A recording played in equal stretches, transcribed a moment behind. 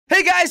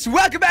Hey guys,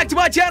 welcome back to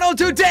my channel.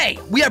 Today,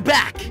 we are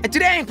back. And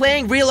today I'm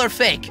playing real or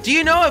fake. Do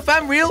you know if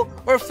I'm real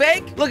or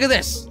fake? Look at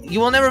this. You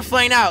will never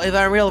find out if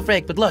I'm real or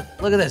fake, but look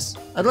at this.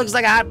 It looks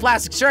like I had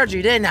plastic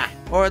surgery, didn't I?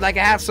 Or like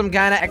I have some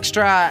kind of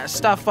extra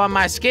stuff on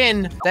my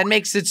skin that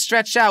makes it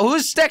stretch out.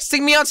 Who's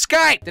texting me on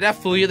Skype? Did I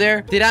fool you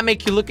there? Did I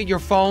make you look at your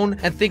phone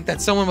and think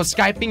that someone was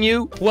Skyping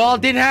you? Well,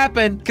 it didn't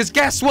happen, because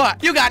guess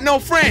what? You got no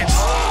friends.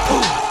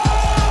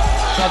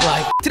 Thug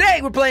life. Today,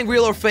 we're playing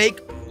real or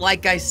fake,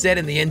 like I said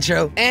in the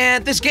intro.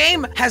 And this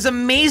game has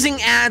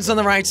amazing ads on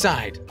the right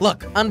side.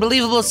 Look,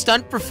 unbelievable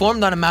stunt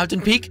performed on a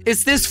mountain peak.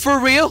 Is this for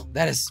real?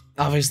 That is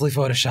obviously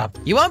Photoshop.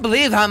 You won't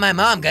believe how my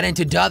mom got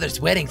into daughter's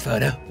wedding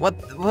photo. What?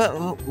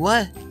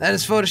 That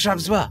is Photoshop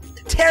as well.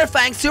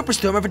 Terrifying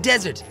superstorm of a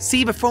desert.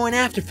 See before and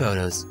after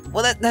photos.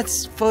 Well,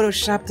 that's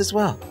photoshopped as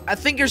well. I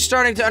think you're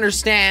starting to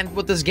understand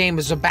what this game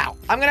is about.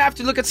 I'm gonna have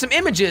to look at some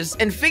images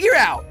and figure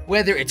out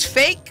whether it's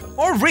fake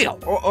or real,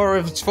 or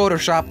if it's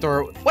photoshopped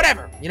or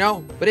whatever, you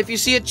know? But if you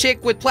see a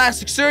chick with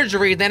plastic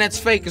surgery, then it's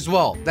fake as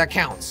well. That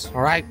counts,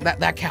 all right?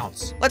 That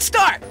counts. Let's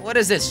start. What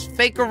is this,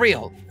 fake or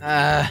real?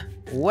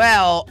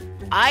 Well,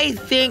 I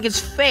think it's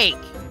fake.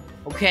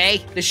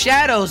 Okay, the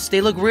shadows,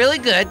 they look really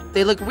good.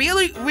 They look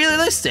really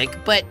realistic,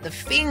 but the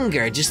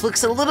finger just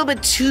looks a little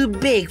bit too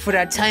big for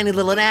that tiny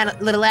little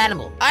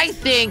animal. I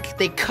think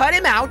they cut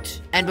him out,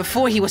 and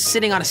before he was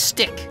sitting on a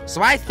stick.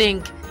 So I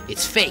think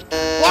it's fake.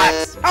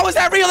 What? How was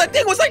that real? That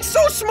thing was like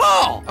so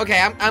small. Okay,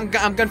 I'm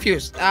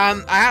confused. I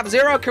have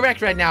 0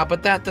 correct right now,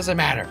 but that doesn't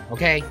matter,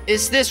 okay?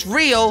 Is this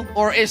real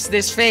or is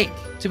this fake?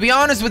 To be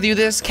honest with you,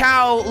 this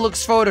cow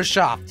looks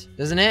photoshopped,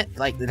 doesn't it?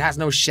 Like, it has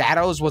no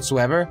shadows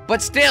whatsoever.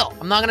 But still,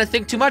 I'm not gonna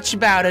think too much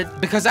about it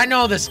because I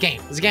know this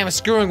game. This game is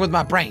screwing with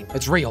my brain.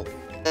 It's real.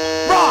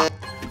 Wrong!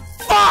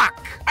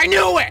 Fuck! I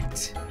knew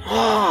it!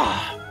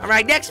 All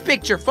right, next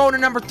picture, photo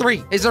number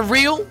 3. Is it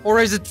real or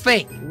is it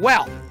fake?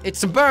 Well,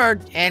 it's a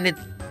bird and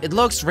it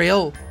looks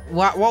real.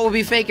 What would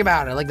be fake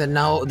about it? Like the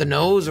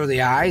nose or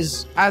the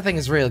eyes? I think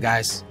it's real,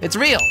 guys. It's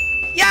real.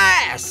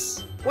 Yes!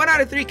 1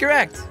 out of 3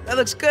 correct. That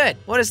looks good.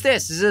 What is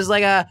this? This is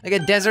like a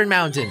desert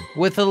mountain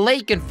with a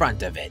lake in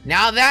front of it.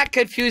 Now that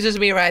confuses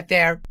me right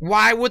there.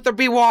 Why would there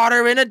be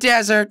water in a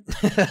desert?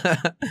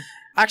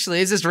 Actually,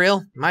 is this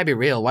real? It might be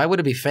real. Why would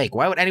it be fake?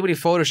 Why would anybody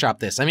Photoshop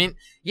this? I mean,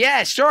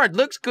 yeah, sure, it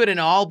looks good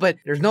and all, but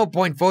there's no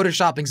point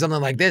Photoshopping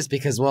something like this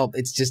because, well,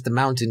 it's just a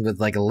mountain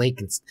with like a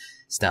lake and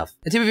stuff.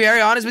 And to be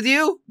very honest with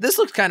you, this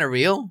looks kind of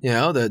real. You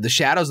know, the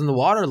shadows in the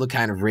water look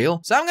kind of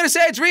real. So I'm gonna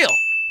say it's real.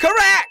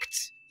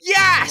 Correct!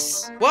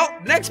 Yes! Well,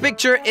 next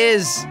picture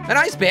is an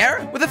ice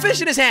bear with a fish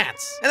in his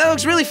hands. And that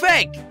looks really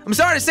fake. I'm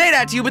sorry to say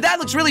that to you, but that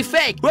looks really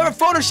fake. Whoever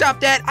photoshopped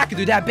that, I could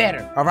do that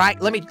better. All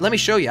right, let me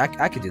show you.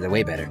 I could do that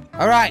way better.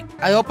 All right,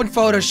 I opened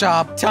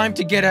Photoshop. Time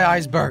to get an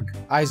iceberg.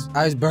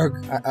 Iceberg.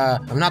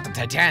 I'm not the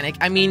Titanic.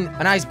 I mean,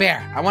 an ice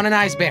bear. I want an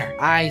ice bear.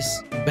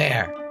 Ice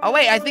bear. Oh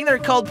wait, I think they're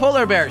called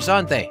polar bears,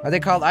 aren't they? Are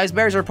they called ice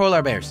bears or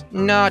polar bears?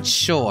 Not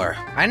sure.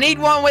 I need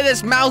one with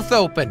his mouth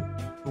open,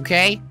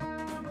 okay?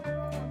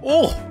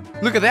 Oh,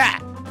 look at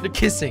that. They're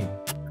kissing.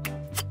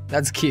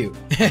 That's cute.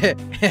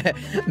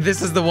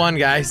 This is the one,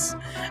 guys.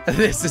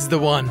 This is the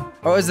one.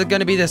 Or is it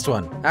gonna be this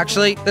one?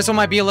 Actually, this one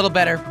might be a little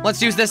better.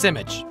 Let's use this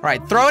image. All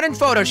right, throw it in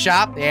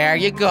Photoshop. There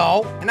you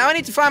go. And now I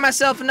need to find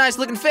myself a nice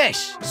looking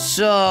fish.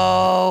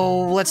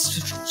 So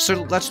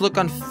let's look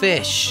on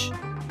fish.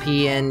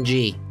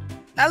 PNG.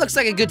 That looks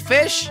like a good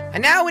fish.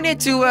 And now we need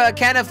to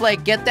kind of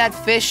like get that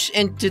fish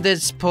into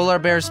this polar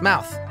bear's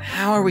mouth.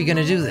 How are we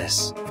gonna do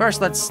this?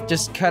 First, let's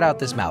just cut out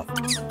this mouth.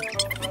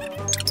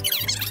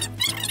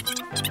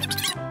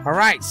 All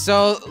right,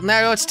 so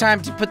now it's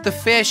time to put the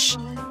fish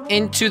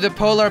into the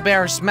polar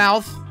bear's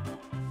mouth.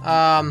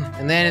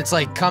 And then it's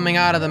like coming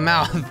out of the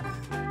mouth.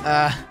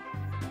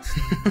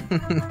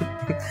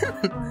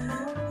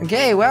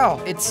 Okay,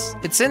 well,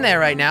 it's in there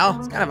right now.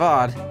 It's kind of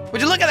odd.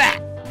 Would you look at that?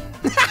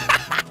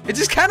 It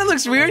just kind of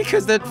looks weird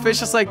because that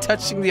fish is like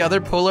touching the other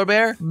polar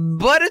bear,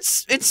 but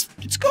it's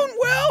going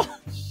well.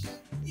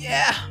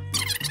 Yeah.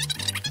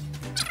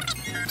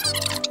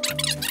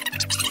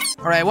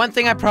 All right, one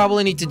thing I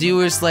probably need to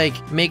do is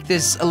like make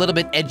this a little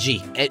bit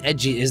edgy.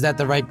 Edgy, is that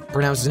the right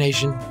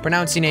pronunciation?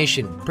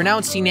 Pronunciation.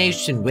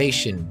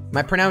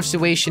 My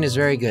pronunciation is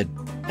very good.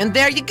 And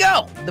there you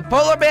go! The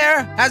polar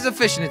bear has a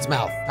fish in its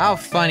mouth. How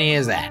funny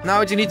is that? Now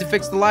you need to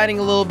fix the lighting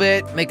a little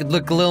bit, make it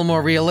look a little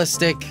more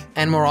realistic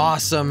and more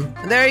awesome.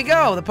 And there you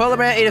go, the polar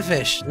bear ate a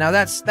fish. Now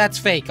that's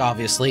fake,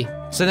 obviously.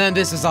 So then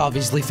this is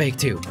obviously fake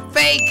too.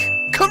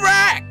 Fake!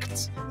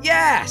 Correct!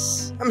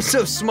 Yes! I'm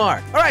so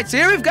smart. All right, so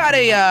here we've got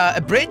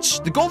a bridge,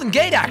 the Golden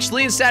Gate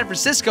actually, in San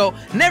Francisco.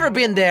 Never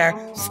been there,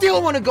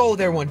 still wanna go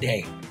there one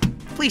day.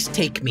 Please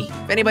take me.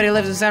 If anybody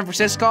lives in San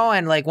Francisco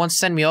and like wants to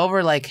send me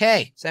over, like,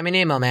 hey, send me an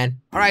email, man.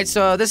 All right,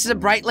 so this is a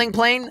Breitling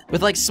plane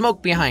with like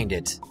smoke behind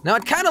it. Now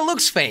it kind of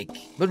looks fake,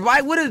 but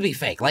why would it be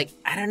fake? Like,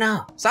 I don't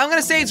know. So I'm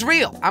gonna say it's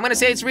real. I'm gonna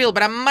say it's real,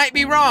 but I might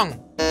be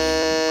wrong.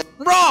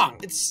 Wrong!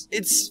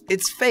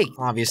 It's fake,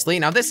 obviously.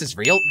 Now this is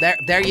real.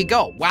 There you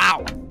go.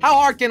 Wow. How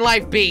hard can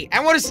life be?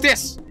 And what is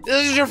this?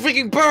 This is your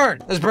freaking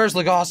bird. Those birds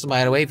look awesome,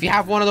 by the way. If you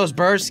have one of those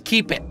birds,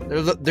 keep it.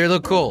 They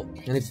look cool.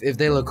 And if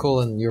they look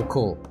cool, then you're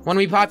cool. Want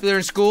to be popular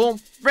in school?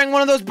 Bring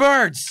one of those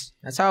birds.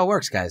 That's how it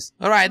works, guys.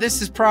 All right,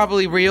 this is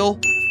probably real.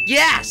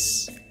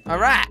 Yes! All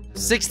right,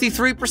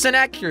 63%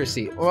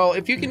 accuracy. Well,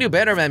 if you can do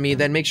better than me,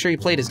 then make sure you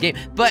play this game.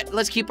 But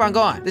let's keep on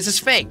going. This is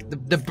fake.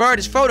 The bird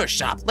is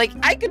photoshopped. Like,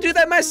 I could do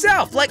that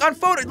myself. Like, on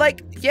photo,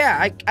 like,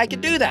 yeah, I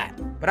could do that.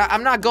 But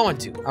I'm not going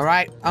to, all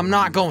right? I'm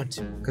not going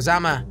to, because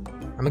I'm a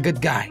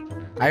good guy.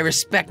 I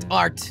respect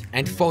art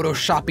and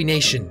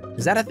Photoshoppination.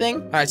 Is that a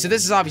thing? All right, so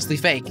this is obviously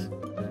fake.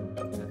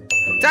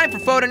 Time for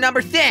photo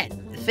number 10.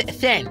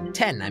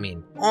 10, I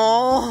mean.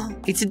 Oh,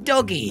 it's a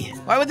doggy.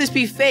 Why would this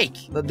be fake?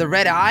 The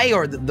red eye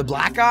or the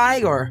black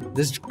eye or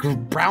this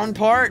brown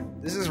part?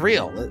 This is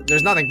real.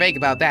 There's nothing fake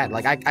about that.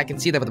 Like, I can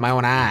see that with my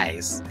own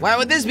eyes. Why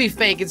would this be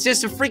fake? It's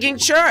just a freaking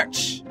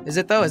church. Is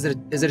it though? Is it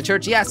a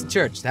church? Yeah, it's a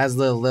church. It has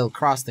a little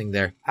cross thing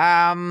there.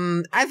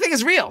 I think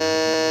it's real.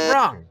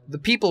 Wrong. The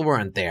people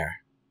weren't there.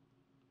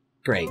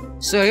 Great.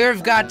 So here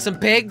we've got some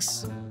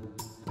pigs.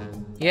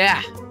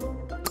 Yeah.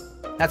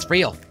 That's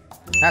real.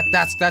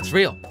 That's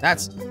real.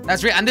 That's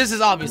real. And this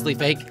is obviously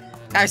fake.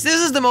 Guys,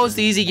 this is the most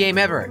easy game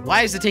ever.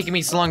 Why is it taking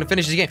me so long to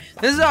finish this game?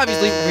 This is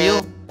obviously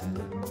real.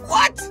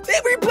 What? They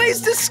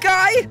replaced the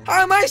sky?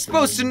 How am I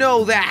supposed to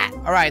know that?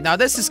 All right, now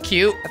this is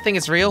cute. I think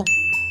it's real.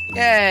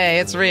 Yay,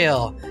 it's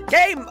real.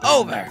 Game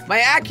over. My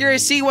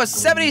accuracy was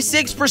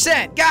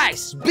 76%.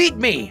 Guys, beat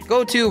me.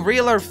 Go to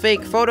real or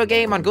fake photo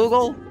game on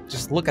Google.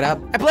 Just look it up.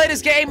 I play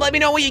this game. Let me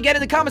know what you get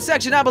in the comment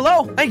section down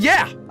below. And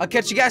yeah, I'll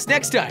catch you guys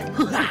next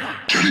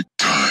time.